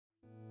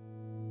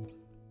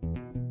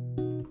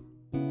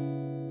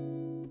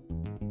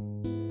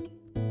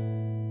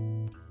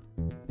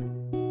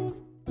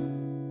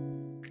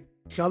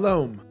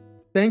Shalom.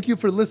 Thank you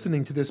for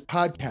listening to this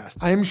podcast.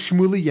 I am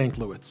Shmuley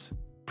Yanklowitz,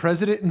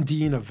 President and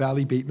Dean of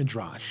Valley Beit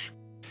Midrash.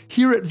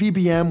 Here at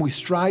VBM, we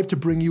strive to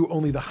bring you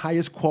only the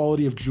highest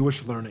quality of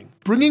Jewish learning,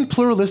 bringing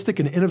pluralistic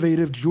and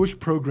innovative Jewish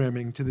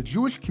programming to the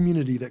Jewish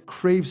community that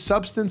craves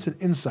substance and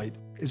insight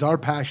is our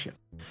passion.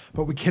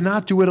 But we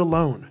cannot do it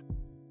alone.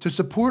 To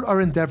support our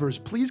endeavors,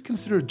 please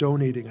consider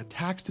donating a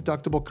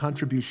tax-deductible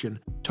contribution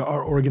to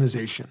our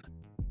organization.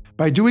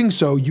 By doing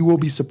so, you will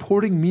be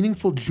supporting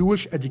meaningful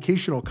Jewish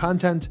educational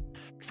content,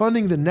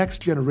 funding the next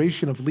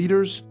generation of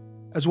leaders,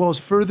 as well as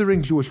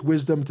furthering Jewish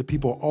wisdom to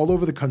people all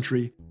over the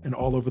country and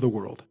all over the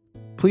world.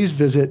 Please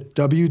visit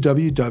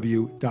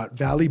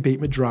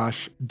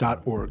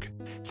www.valleybeitmidrash.org.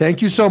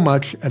 Thank you so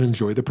much and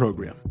enjoy the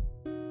program.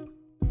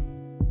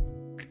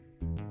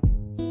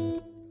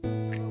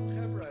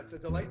 It's a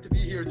delight to be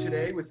here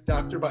today with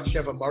Dr.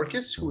 Batsheva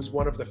Marcus, who is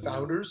one of the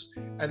founders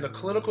and the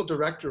clinical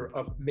director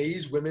of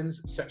Maze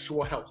Women's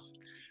Sexual Health.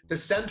 The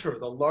center,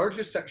 the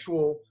largest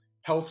sexual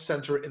health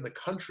center in the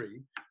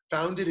country,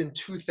 founded in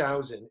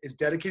 2000, is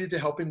dedicated to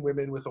helping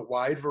women with a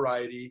wide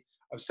variety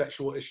of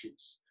sexual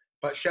issues.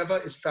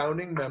 Batsheva is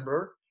founding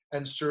member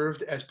and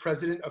served as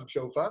president of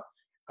JOFA,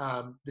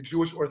 the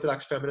Jewish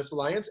Orthodox Feminist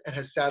Alliance, and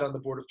has sat on the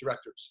board of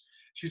directors.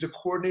 She's a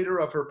coordinator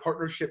of her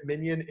partnership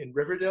Minyan in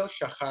Riverdale,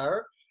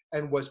 Shachar,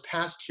 and was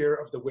past chair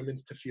of the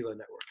Women's Tefillah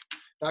Network.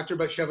 Dr.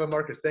 Batsheva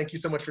Marcus, thank you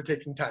so much for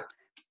taking time.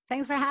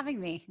 Thanks for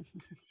having me.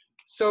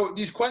 So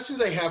these questions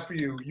I have for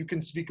you, you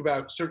can speak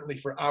about certainly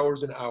for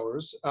hours and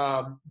hours.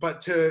 But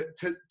to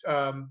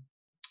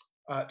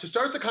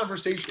start the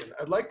conversation,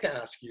 I'd like to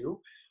ask you,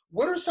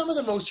 what are some of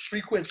the most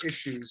frequent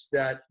issues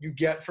that you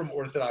get from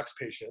Orthodox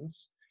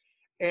patients?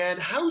 And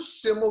how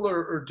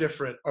similar or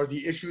different are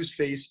the issues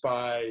faced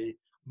by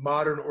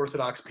modern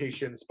Orthodox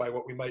patients by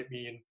what we might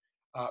mean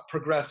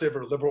progressive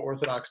or liberal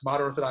Orthodox,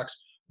 modern Orthodox,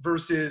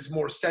 versus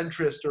more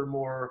centrist or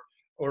more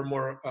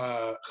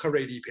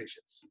Haredi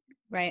patients?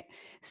 Right.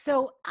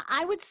 So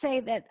I would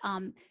say that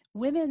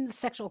women's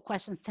sexual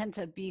questions tend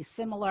to be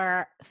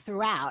similar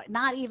throughout,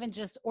 not even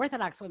just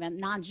Orthodox women,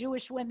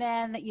 non-Jewish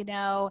women,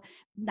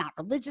 not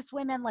religious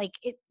women.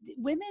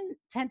 Women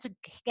tend to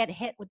get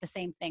hit with the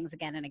same things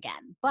again and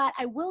again. But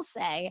I will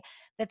say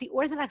that the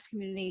Orthodox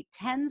community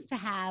tends to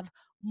have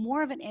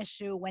more of an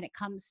issue when it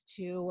comes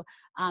to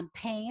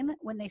pain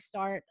when they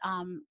start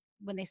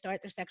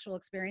their sexual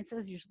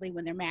experiences, usually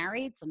when they're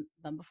married, some of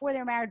them before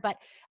they're married,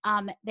 but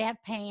they have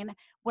pain.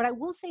 What I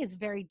will say is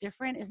very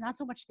different is not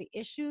so much the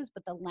issues,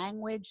 but the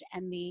language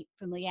and the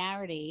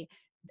familiarity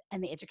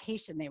and the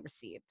education they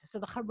received. So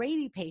the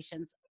Haredi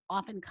patients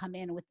often come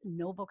in with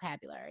no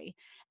vocabulary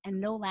and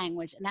no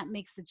language, and that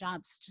makes the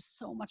jobs just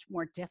so much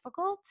more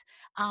difficult.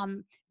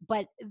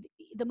 But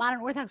the modern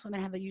Orthodox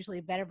women have usually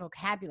a better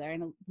vocabulary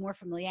and more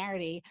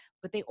familiarity,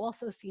 but they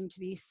also seem to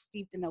be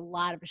steeped in a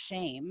lot of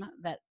shame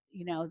that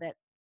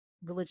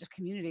religious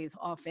communities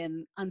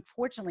often,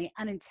 unfortunately,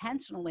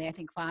 unintentionally, I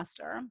think,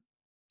 foster.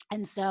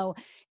 And so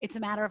it's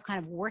a matter of kind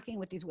of working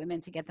with these women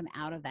to get them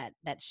out of that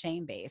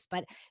shame base.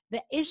 But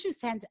the issues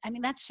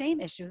that shame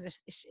issue is an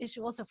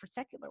issue also for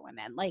secular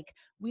women. Like,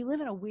 we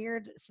live in a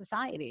weird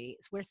society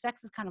where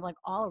sex is kind of like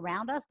all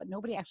around us, but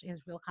nobody actually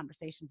has real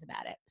conversations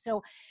about it.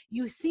 So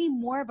you see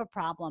more of a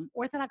problem.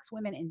 Orthodox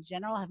women in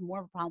general have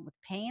more of a problem with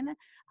pain.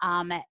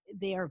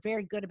 They are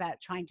very good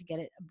about trying to get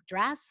it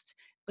addressed,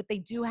 but they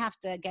do have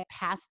to get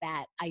past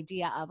that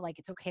idea of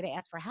it's okay to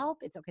ask for help,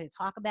 it's okay to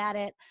talk about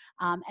it.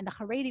 And the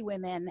Haredi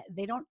women,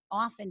 they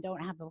often don't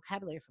have the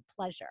vocabulary for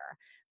pleasure.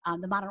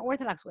 The modern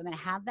Orthodox women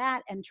have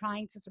that, and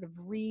trying to sort of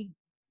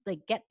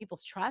get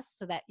people's trust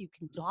so that you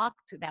can talk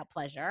about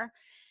pleasure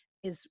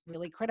is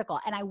really critical.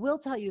 And I will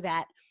tell you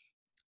that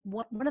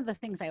one of the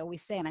things I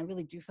always say, and I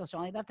really do feel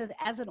strongly about this,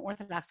 as an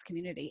Orthodox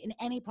community, in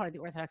any part of the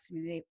Orthodox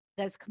community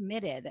that's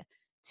committed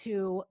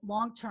to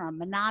long-term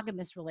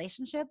monogamous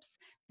relationships,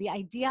 the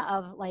idea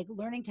of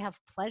learning to have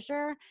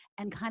pleasure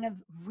and kind of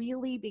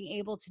really being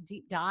able to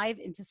deep dive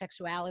into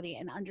sexuality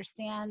and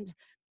understand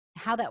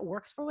how that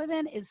works for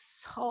women is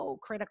so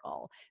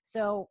critical.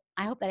 So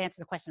I hope that answers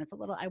the question. It's a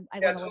little,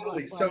 yeah,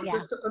 totally. So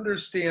just to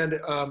understand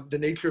the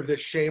nature of this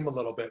shame a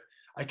little bit,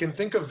 I can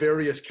think of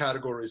various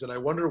categories, and I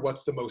wonder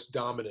what's the most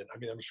dominant. I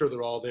mean, I'm sure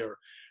they're all there.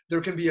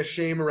 There can be a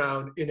shame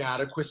around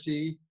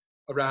inadequacy,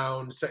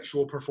 around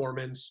sexual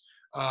performance.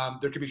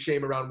 There could be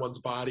shame around one's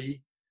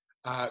body,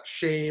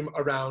 shame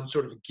around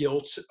sort of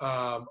guilt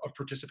of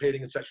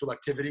participating in sexual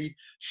activity,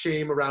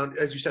 shame around,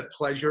 as you said,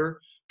 pleasure.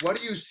 What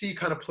do you see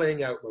kind of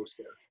playing out most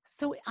there?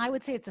 So I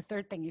would say it's the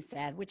third thing you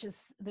said, which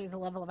is there's a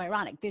level of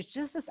ironic. There's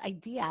just this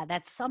idea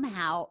that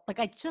somehow,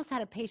 I just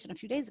had a patient a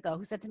few days ago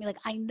who said to me,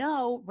 I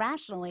know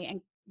rationally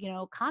and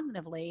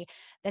cognitively,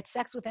 that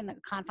sex within the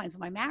confines of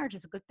my marriage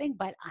is a good thing.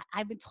 But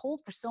I've been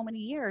told for so many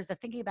years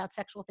that thinking about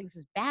sexual things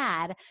is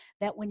bad,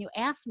 that when you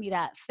ask me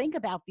to think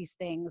about these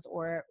things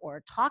or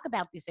talk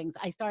about these things,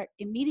 I start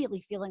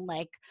immediately feeling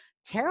like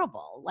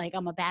terrible, like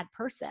I'm a bad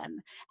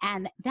person.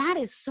 And that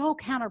is so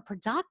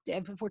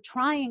counterproductive if we're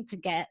trying to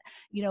get,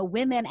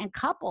 women and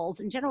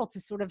couples in general to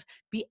sort of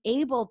be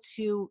able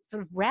to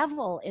sort of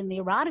revel in the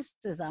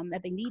eroticism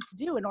that they need to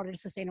do in order to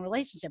sustain a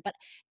relationship. But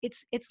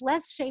it's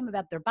less shame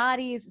about their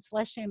bodies, it's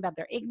less shame about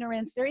their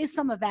ignorance. There is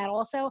some of that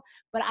also,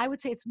 but I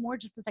would say it's more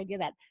just this idea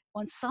that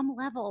on some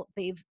level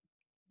they've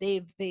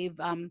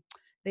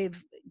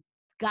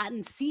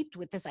gotten seeped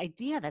with this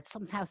idea that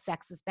somehow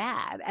sex is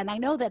bad. And I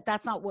know that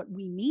that's not what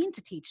we mean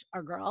to teach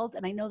our girls,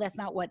 and I know that's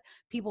not what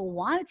people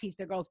want to teach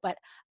their girls, but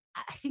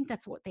I think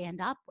that's what they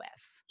end up with.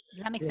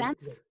 Does that make Yeah, sense?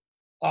 yeah.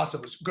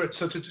 Awesome. Good.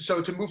 So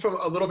to move from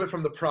a little bit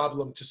from the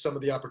problem to some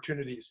of the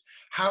opportunities,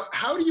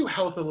 how do you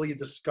healthily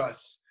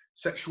discuss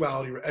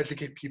sexuality or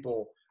educate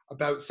people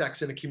about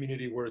sex in a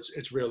community where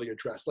it's rarely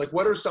addressed? Like,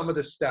 what are some of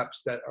the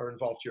steps that are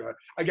involved here?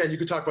 Again, you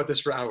could talk about this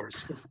for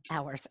hours.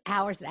 Hours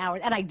and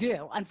hours. And I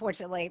do,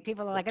 unfortunately.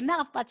 People are like,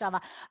 enough, much of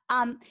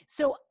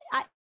So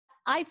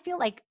I feel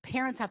like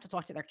parents have to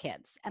talk to their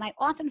kids. And I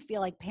often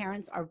feel like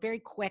parents are very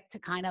quick to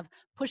kind of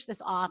push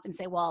this off and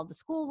say, well, the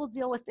school will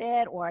deal with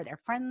it, or their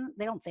friends,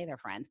 they don't say their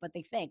friends, but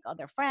they think, oh,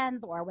 their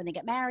friends, or when they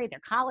get married,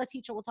 their college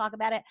teacher will talk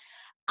about it.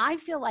 I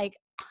feel like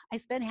I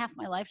spend half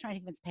my life trying to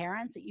convince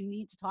parents that you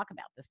need to talk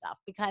about this stuff,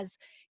 because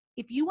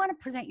if you want to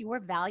present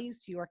your values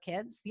to your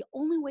kids, the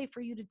only way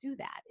for you to do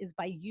that is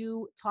by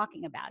you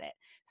talking about it.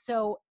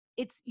 So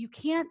you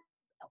can't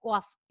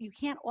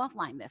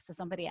offline this to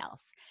somebody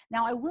else.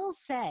 Now, I will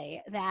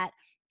say that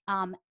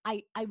I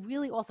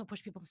really also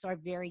push people to start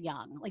very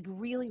young, like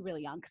really,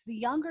 really young, because the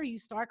younger you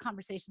start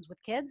conversations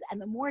with kids and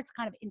the more it's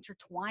kind of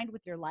intertwined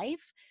with your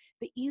life,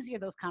 the easier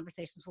those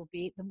conversations will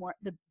be,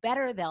 the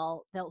better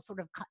they'll sort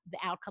of the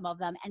outcome of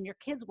them, and your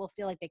kids will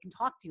feel like they can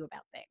talk to you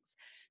about things.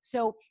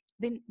 So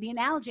the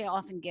analogy I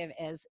often give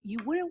is you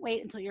wouldn't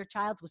wait until your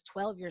child was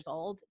 12 years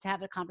old to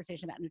have a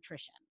conversation about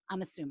nutrition,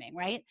 I'm assuming,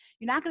 right?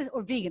 You're not going to,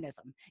 or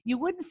veganism. You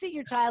wouldn't sit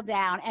your child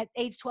down at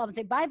age 12 and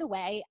say, by the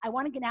way, I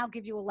want to now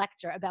give you a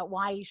lecture about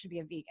why you should be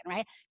a vegan,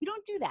 right? You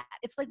don't do that.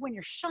 It's like when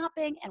you're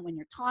shopping and when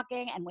you're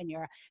talking and when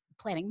you're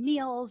planning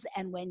meals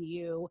and when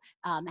you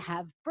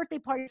have birthday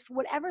parties, for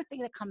whatever thing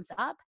that comes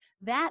up,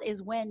 that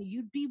is when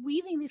you'd be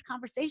weaving these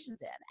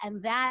conversations in.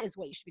 And that is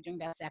what you should be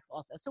doing about sex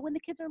also. So when the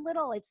kids are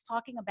little, it's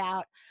talking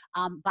about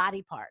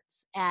body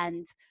parts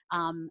and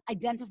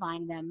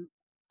identifying them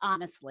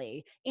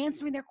honestly,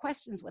 answering their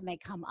questions when they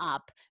come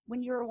up,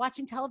 when you're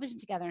watching television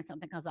together and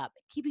something comes up,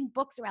 keeping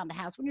books around the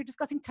house, when you're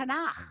discussing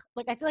Tanakh.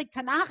 Like, I feel like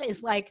Tanakh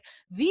is like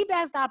the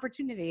best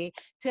opportunity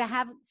to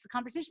have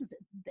conversations.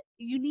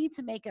 You need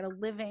to make it a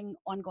living,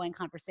 ongoing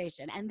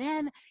conversation. And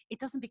then it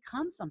doesn't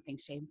become something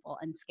shameful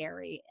and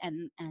scary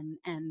and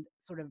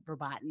sort of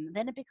verboten.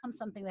 Then it becomes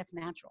something that's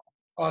natural.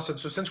 Awesome.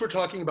 So since we're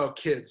talking about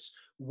kids,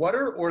 what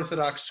are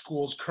Orthodox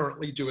schools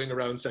currently doing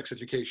around sex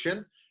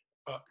education?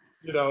 Uh,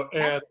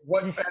 and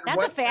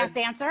that's a fast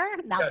answer.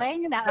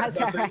 Nothing. No, yeah,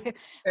 that's all nothing. right.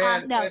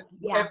 And, No, and,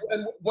 yeah.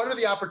 and what are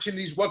the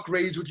opportunities? What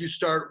grades would you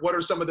start? What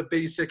are some of the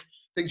basic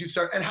things you'd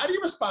start? And how do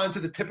you respond to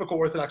the typical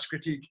Orthodox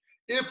critique?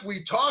 If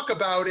we talk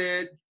about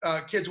it,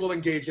 kids will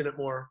engage in it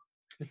more.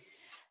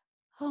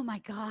 Oh my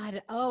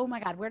God. Oh my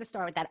God. Where to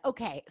start with that?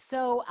 Okay.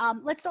 So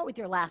let's start with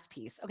your last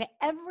piece. Okay.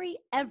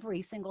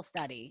 Every single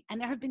study,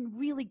 and there have been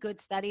really good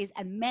studies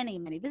and many,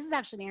 this is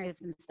actually an area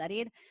that's been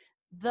studied.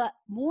 The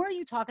more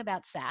you talk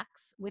about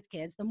sex with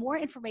kids, the more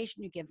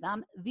information you give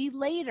them, the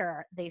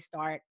later they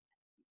start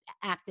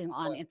acting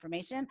on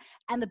information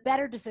and the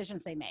better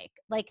decisions they make.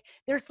 Like,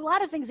 there's a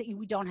lot of things that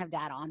we don't have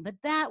data on, but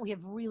that we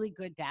have really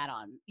good data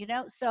on,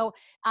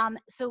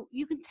 so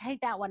you can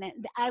take that one.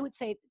 And I would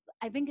say,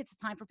 I think it's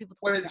time for people to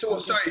look at their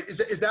own sorry,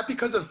 is that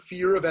because of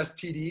fear of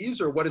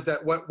STDs, or what is that?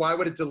 Why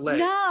would it delay?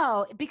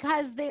 No,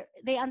 because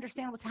they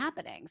understand what's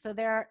happening. So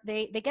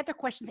they get their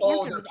questions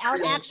answered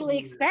without actually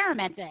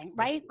experimenting,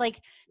 right? Like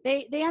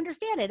they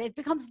understand it. It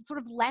becomes sort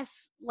of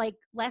less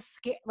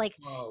scary. Like,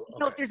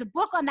 if there's a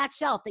book on that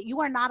shelf that you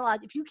are not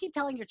allowed, if you keep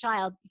telling your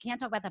child, you can't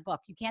talk about that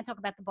book, you can't talk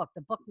about the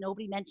book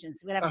nobody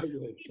mentions, whatever.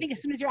 You think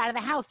as soon as you're out of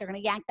the house, they're going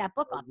to yank that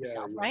book off the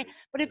shelf, right?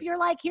 But if you're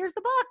like, here's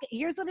the book,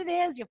 here's what it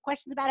is, you have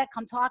questions about it,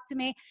 come talk to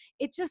me.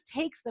 It just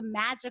takes the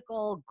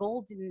magical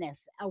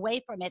goldenness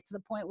away from it to the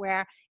point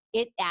where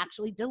it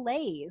actually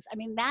delays. I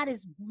mean, that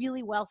is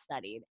really well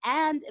studied.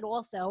 And it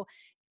also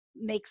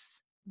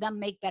makes them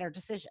make better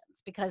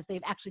decisions because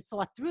they've actually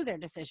thought through their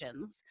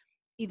decisions,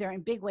 either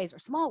in big ways or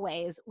small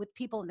ways, with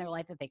people in their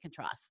life that they can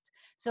trust.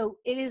 So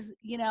it is,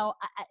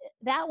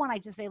 that one I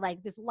just say,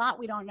 like, there's a lot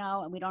we don't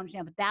know and we don't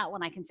understand, but that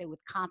one I can say with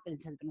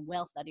confidence has been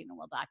well studied and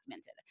well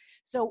documented.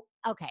 So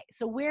Okay,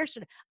 so where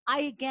should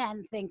I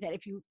again think that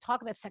if you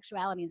talk about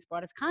sexuality in its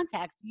broadest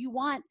context, you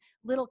want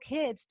little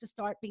kids to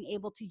start being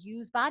able to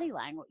use body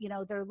language,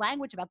 their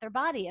language about their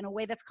body in a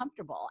way that's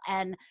comfortable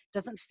and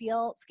doesn't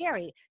feel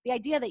scary. The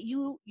idea that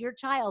your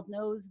child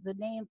knows the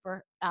name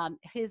for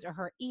his or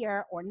her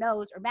ear or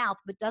nose or mouth,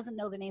 but doesn't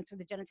know the names for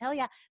the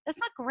genitalia, that's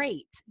not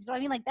great. You know what I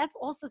mean? Like that's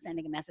also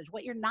sending a message.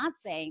 What you're not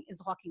saying is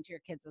talking to your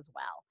kids as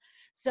well.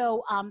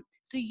 So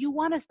you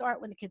want to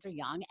start when the kids are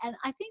young, and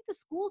I think the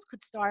schools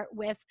could start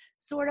with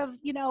sort of,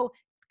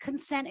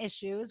 consent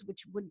issues,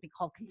 which wouldn't be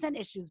called consent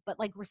issues, but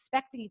like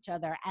respecting each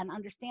other and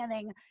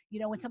understanding,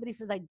 when somebody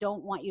says, I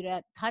don't want you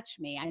to touch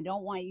me, I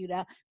don't want you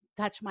to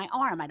touch my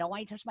arm, I don't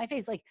want you to touch my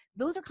face. Like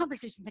those are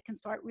conversations that can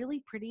start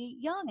really pretty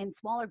young in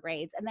smaller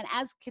grades. And then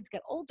as kids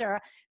get older,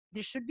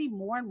 there should be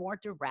more and more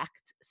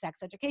direct sex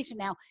education.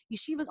 Now,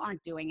 yeshivas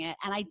aren't doing it.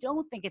 And I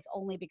don't think it's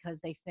only because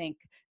they think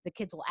the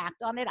kids will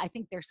act on it. I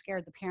think they're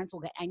scared the parents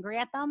will get angry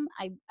at them.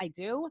 I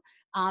do.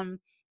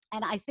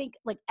 And I think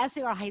like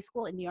SAR High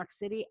School in New York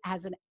City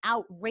has an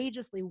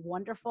outrageously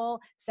wonderful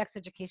sex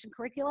education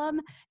curriculum,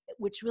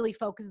 which really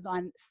focuses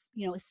on,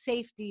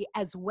 safety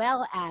as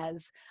well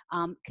as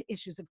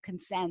issues of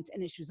consent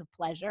and issues of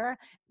pleasure.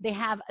 They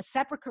have a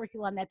separate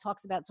curriculum that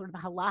talks about sort of the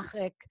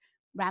halachic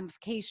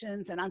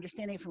ramifications and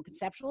understanding from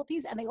conceptual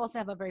piece, and they also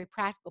have a very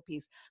practical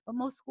piece. But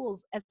most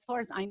schools, as far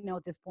as I know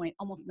at this point,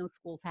 almost no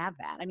schools have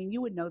that. I mean,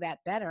 you would know that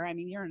better. I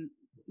mean, you're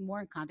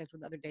more in contact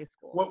with other day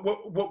schools.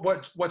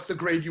 What's the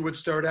grade you would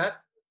start at?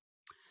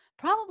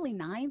 Probably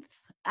ninth.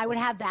 I would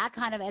have that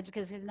kind of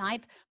education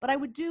ninth, but I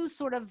would do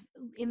sort of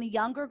in the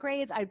younger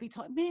grades. I'd be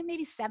talking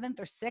maybe seventh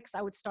or sixth.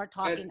 I would start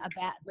talking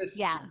about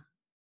yeah.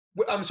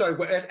 I'm sorry.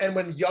 And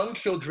when young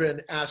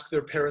children ask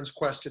their parents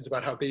questions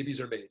about how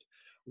babies are made,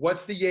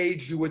 what's the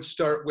age you would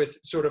start with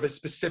sort of a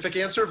specific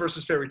answer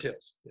versus fairy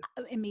tales?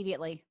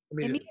 Immediately,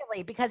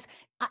 because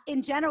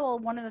in general,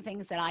 one of the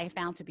things that I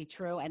found to be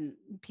true, and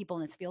people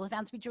in this field have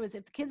found to be true, is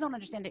if the kids don't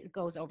understand it, it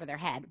goes over their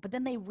head, but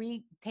then they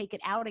retake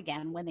it out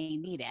again when they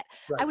need it.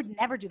 Right. I would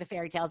never do the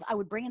fairy tales. I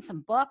would bring in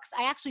some books.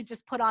 I actually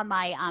just put on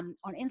my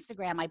on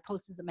Instagram, I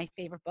posted my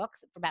favorite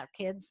books about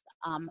kids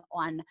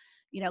on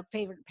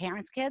favorite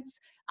parents kids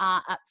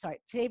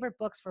favorite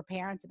books for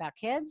parents about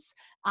kids.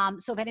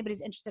 So if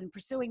anybody's interested in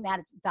pursuing that,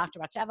 it's Dr.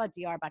 Batsheva,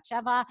 Dr.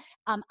 Batsheva.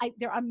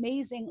 There are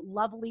amazing,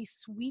 lovely,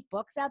 sweet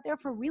books out there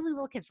for really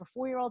little kids, for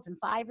 4-year-olds and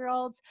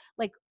 5-year-olds,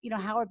 like,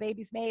 how are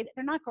babies made?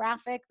 They're not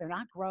graphic, they're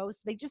not gross.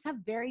 They just have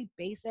very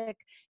basic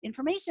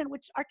information,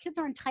 which our kids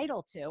are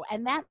entitled to.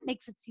 And that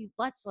makes it seem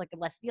less like a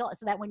less deal,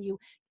 so that when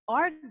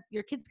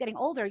your kid's getting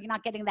older, you're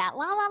not getting that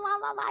la la la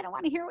la la. I don't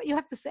want to hear what you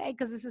have to say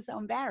because this is so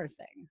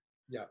embarrassing.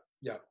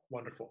 Yeah,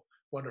 wonderful.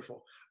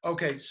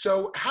 Okay,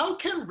 so how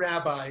can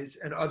rabbis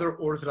and other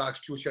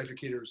Orthodox Jewish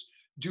educators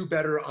do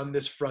better on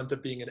this front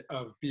of being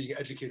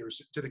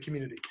educators to the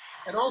community?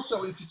 And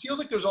also, it feels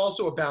like there's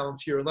also a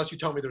balance here, unless you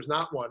tell me there's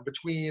not one,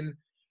 between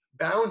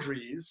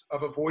boundaries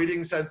of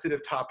avoiding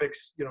sensitive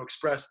topics,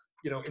 expressed,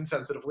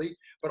 insensitively,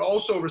 but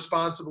also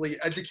responsibly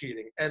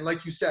educating. And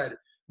like you said,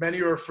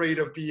 many are afraid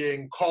of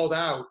being called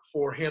out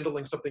for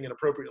handling something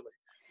inappropriately.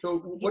 So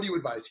what do you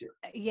advise here?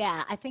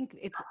 Yeah, I think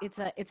it's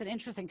an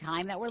interesting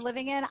time that we're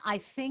living in. I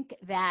think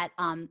that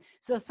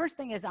so the first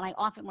thing is, and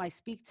when I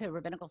speak to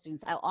rabbinical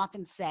students, I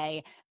often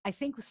say, I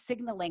think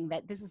signaling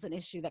that this is an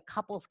issue that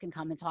couples can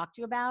come and talk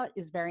to you about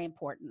is very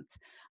important.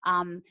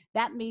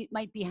 That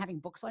might be having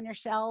books on your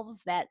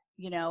shelves that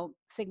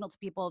signal to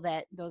people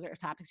that those are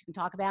topics you can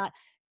talk about.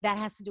 That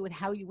has to do with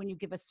when you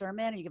give a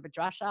sermon or you give a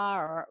drasha,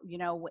 or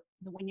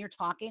when you're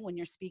talking, when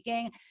you're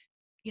speaking,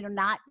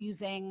 not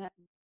using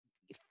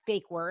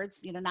fake words,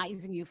 not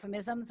using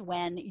euphemisms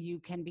when you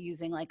can be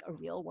using like a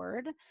real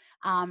word.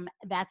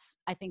 That's,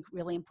 I think,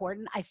 really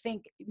important. I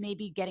think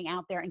maybe getting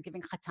out there and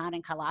giving chatan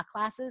and kala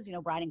classes,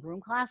 bride and groom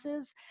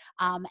classes,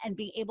 and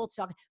being able to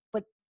talk.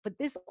 But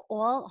this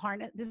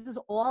is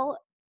all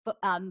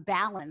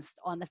balanced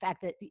on the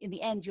fact that in the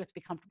end you have to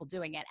be comfortable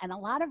doing it. And a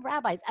lot of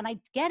rabbis, and I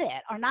get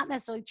it, are not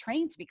necessarily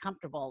trained to be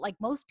comfortable. Like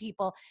most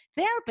people,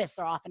 therapists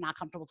are often not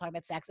comfortable talking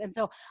about sex. And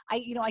so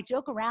I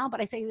joke around, but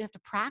I say you have to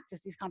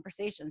practice these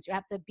conversations. You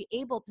have to be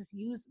able to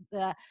use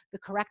the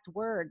correct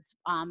words,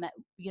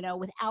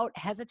 without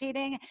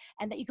hesitating,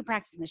 and that you can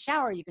practice in the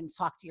shower. You can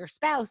talk to your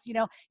spouse.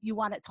 You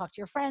want to talk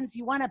to your friends.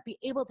 You want to be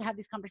able to have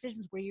these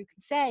conversations where you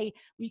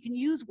can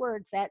use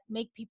words that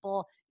make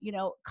people,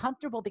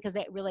 comfortable, because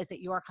they realize that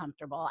you're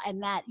comfortable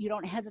and that you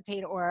don't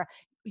hesitate or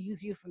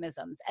use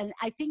euphemisms. And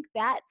I think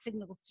that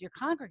signals to your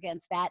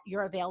congregants that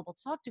you're available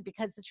to talk to,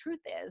 because the truth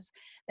is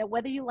that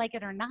whether you like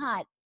it or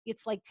not,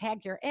 it's like tag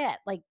you're it.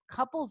 Like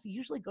couples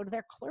usually go to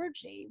their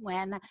clergy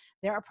when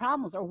there are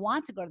problems, or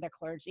want to go to their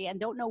clergy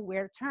and don't know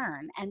where to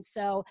turn. And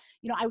so,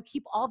 I would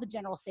keep all the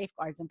general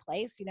safeguards in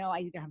place. I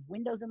either have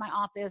windows in my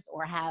office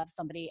or have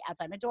somebody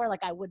outside my door.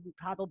 Like I would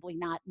probably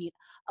not meet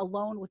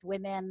alone with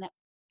women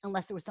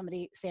unless there was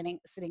somebody sitting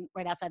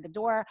right outside the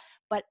door.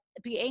 But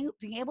being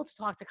able to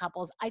talk to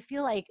couples, I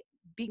feel like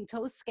being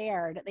so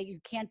scared that you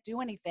can't do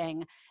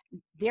anything,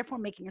 therefore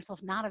making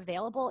yourself not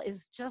available,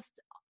 is just,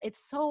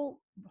 it's so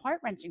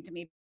heart-wrenching to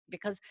me,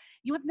 because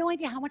you have no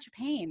idea how much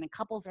pain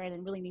couples are in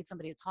and really need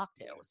somebody to talk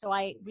to. So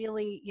I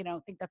really,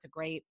 think that's a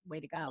great way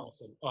to go.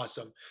 Awesome.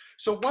 Awesome.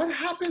 So what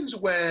happens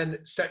when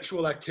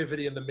sexual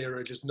activity in the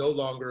marriage is no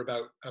longer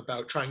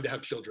about trying to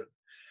have children?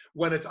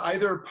 When it's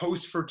either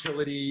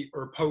post-fertility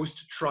or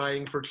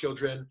post-trying for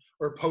children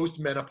or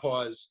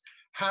post-menopause,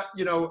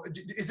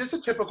 is this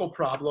a typical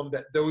problem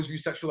that those view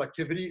sexual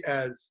activity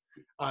as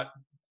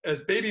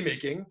baby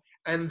making,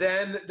 and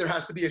then there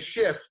has to be a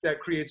shift that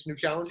creates new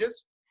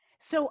challenges?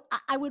 So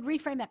I would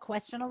reframe that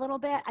question a little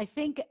bit. I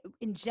think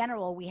in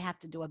general, we have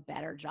to do a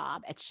better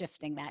job at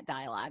shifting that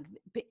dialogue.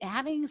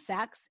 Having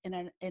sex in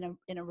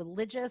a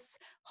religious,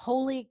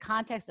 holy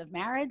context of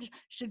marriage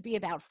should be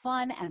about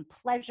fun and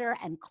pleasure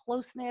and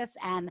closeness,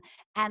 and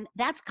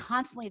that's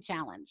constantly a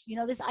challenge.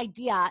 This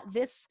idea,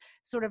 this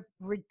sort of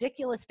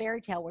ridiculous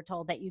fairy tale we're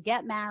told that you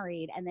get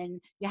married and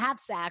then you have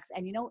sex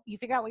and you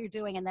figure out what you're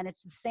doing and then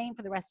it's the same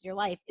for the rest of your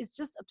life, is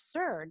just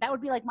absurd. That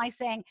would be like my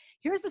saying,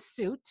 here's a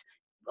suit.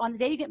 On the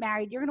day you get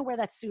married, you're going to wear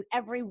that suit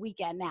every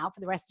weekend now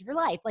for the rest of your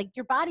life. Like,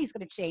 your body's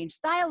going to change,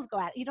 styles go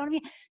out. You know what I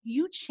mean?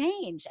 You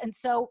change. And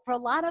so for a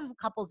lot of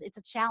couples, it's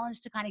a challenge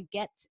to kind of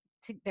get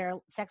to their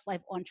sex life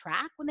on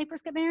track when they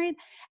first get married.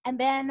 And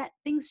then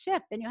things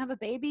shift. Then you have a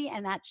baby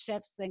and that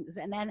shifts things.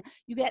 And then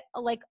you get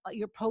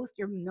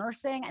you're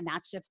nursing and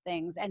that shifts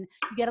things. And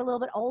you get a little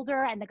bit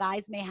older and the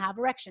guys may have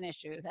erection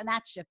issues and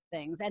that shifts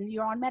things. And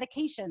you're on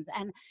medications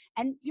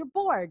and you're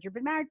bored. You've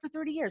been married for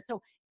 30 years.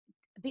 So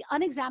the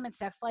unexamined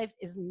sex life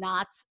is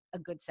not a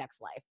good sex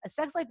life. A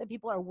sex life that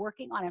people are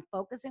working on and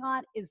focusing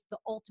on is the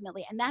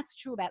ultimately, and that's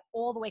true about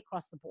all the way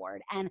across the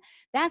board. And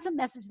that's a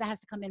message that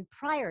has to come in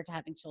prior to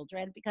having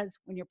children, because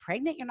when you're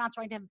pregnant, you're not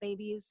trying to have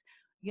babies.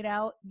 You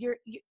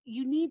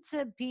need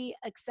to be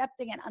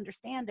accepting and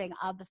understanding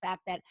of the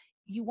fact that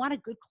you want a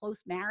good,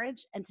 close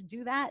marriage. And to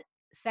do that,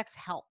 sex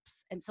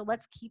helps. And so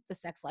let's keep the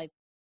sex life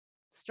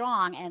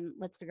strong and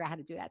let's figure out how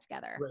to do that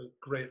together.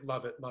 Great.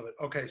 Love it.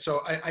 Okay.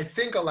 So I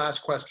think a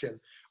last question,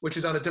 which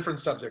is on a different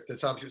subject, the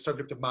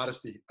subject of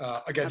modesty.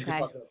 Again, you can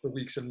talk about it for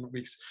weeks and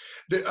weeks.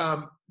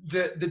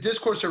 The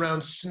discourse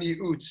around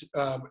sniut,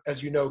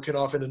 as you know, can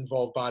often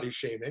involve body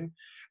shaming.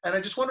 And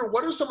I just wonder,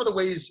 what are some of the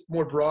ways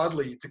more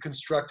broadly to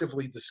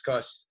constructively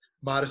discuss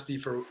modesty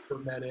for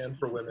men and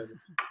for women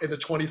in the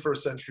 21st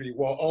century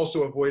while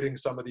also avoiding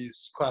some of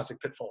these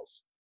classic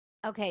pitfalls?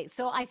 Okay,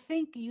 so I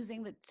think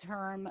using the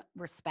term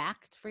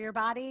respect for your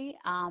body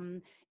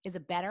is a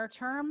better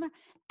term,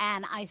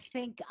 and I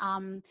think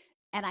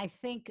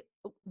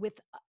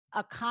with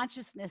a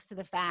consciousness to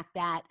the fact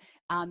that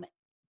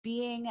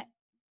being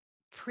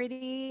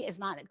pretty is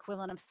not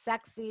equivalent of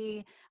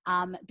sexy.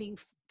 Being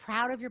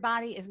proud of your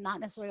body is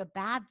not necessarily a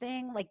bad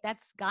thing. Like,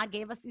 that's, God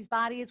gave us these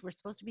bodies. We're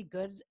supposed to be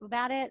good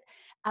about it.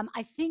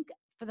 I think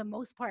for the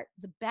most part,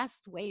 the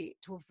best way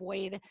to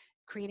avoid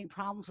creating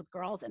problems with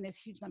girls, and there's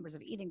huge numbers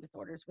of eating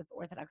disorders with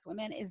Orthodox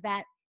women, is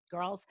that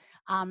girls,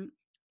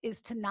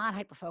 is to not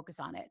hyper-focus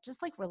on it.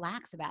 Just like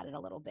relax about it a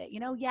little bit.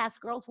 Yes,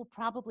 girls will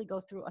probably go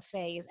through a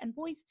phase, and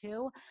boys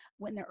too,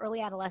 when they're early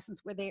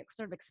adolescents, where they're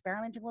sort of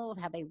experimenting a little with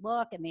how they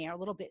look, and they are a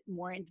little bit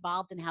more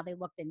involved in how they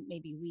look than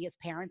maybe we as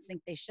parents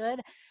think they should.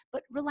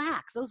 But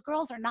relax. Those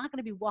girls are not going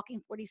to be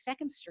walking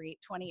 42nd Street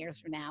 20 years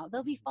from now.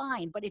 They'll be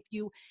fine. But if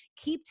you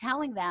keep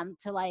telling them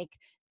to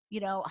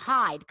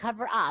hide,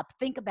 cover up,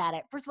 think about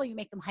it. First of all, you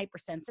make them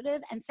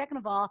hypersensitive. And second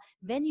of all,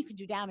 then you can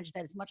do damage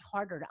that is much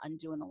harder to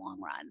undo in the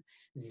long run.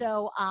 Mm-hmm.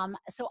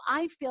 So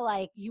I feel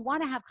like you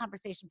want to have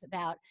conversations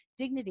about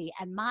dignity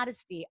and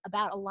modesty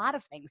about a lot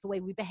of things, the way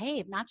we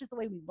behave, not just the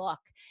way we look.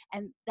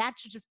 And that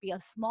should just be a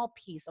small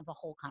piece of the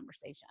whole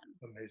conversation.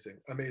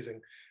 Amazing.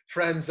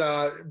 Friends,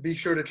 be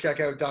sure to check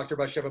out Dr.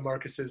 Batsheva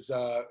Marcus's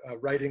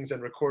writings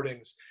and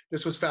recordings.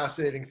 This was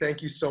fascinating.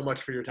 Thank you so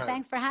much for your time.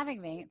 Thanks for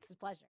having me. It's a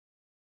pleasure.